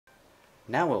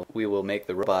Now we will make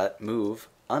the robot move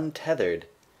untethered,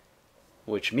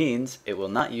 which means it will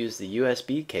not use the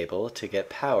USB cable to get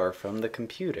power from the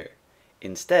computer.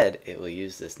 Instead, it will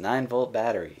use this 9-volt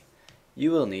battery.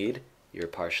 You will need your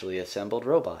partially assembled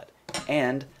robot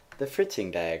and the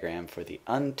fritzing diagram for the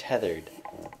untethered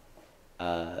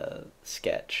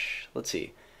sketch. Let's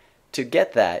see. To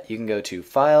get that, you can go to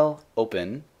File,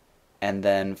 Open, and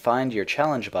then find your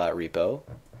ChallengeBot repo.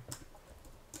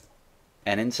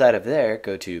 And inside of there,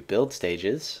 go to Build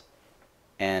Stages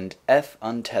and F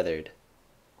Untethered.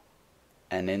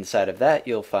 And inside of that,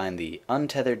 you'll find the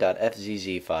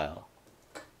untethered.fzz file.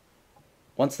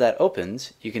 Once that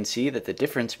opens, you can see that the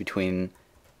difference between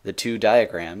the two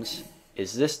diagrams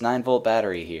is this 9-volt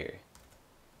battery here.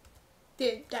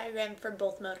 The diagram for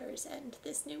both motors and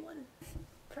this new one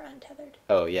for untethered.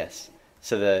 Oh, yes.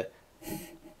 So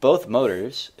both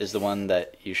motors is the one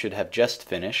that you should have just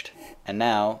finished, and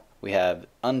now we have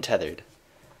untethered.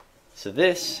 So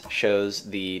this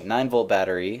shows the 9-volt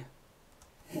battery.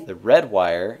 The red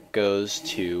wire goes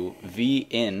to V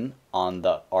in on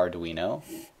the Arduino,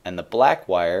 and the black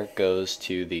wire goes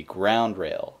to the ground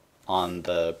rail on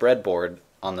the breadboard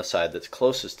on the side that's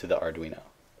closest to the Arduino.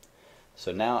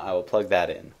 So now I will plug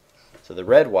that in. So the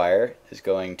red wire is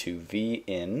going to V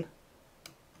in,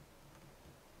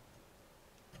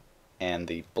 and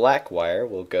the black wire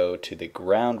will go to the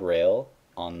ground rail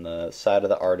on the side of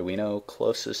the Arduino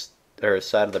closest, or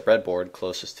side of the breadboard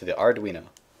closest to the Arduino.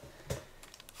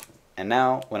 And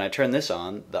now when I turn this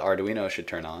on, the Arduino should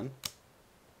turn on.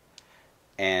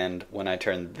 And when I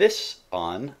turn this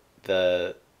on,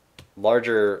 the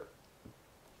larger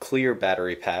clear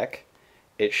battery pack,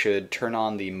 it should turn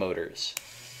on the motors.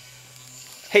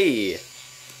 Hey!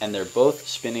 And they're both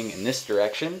spinning in this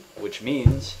direction, which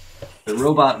means the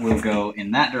robot will go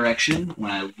in that direction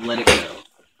when I let it go.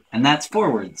 And that's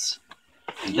forwards.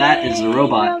 And that is the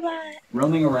robot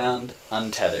roaming around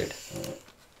untethered.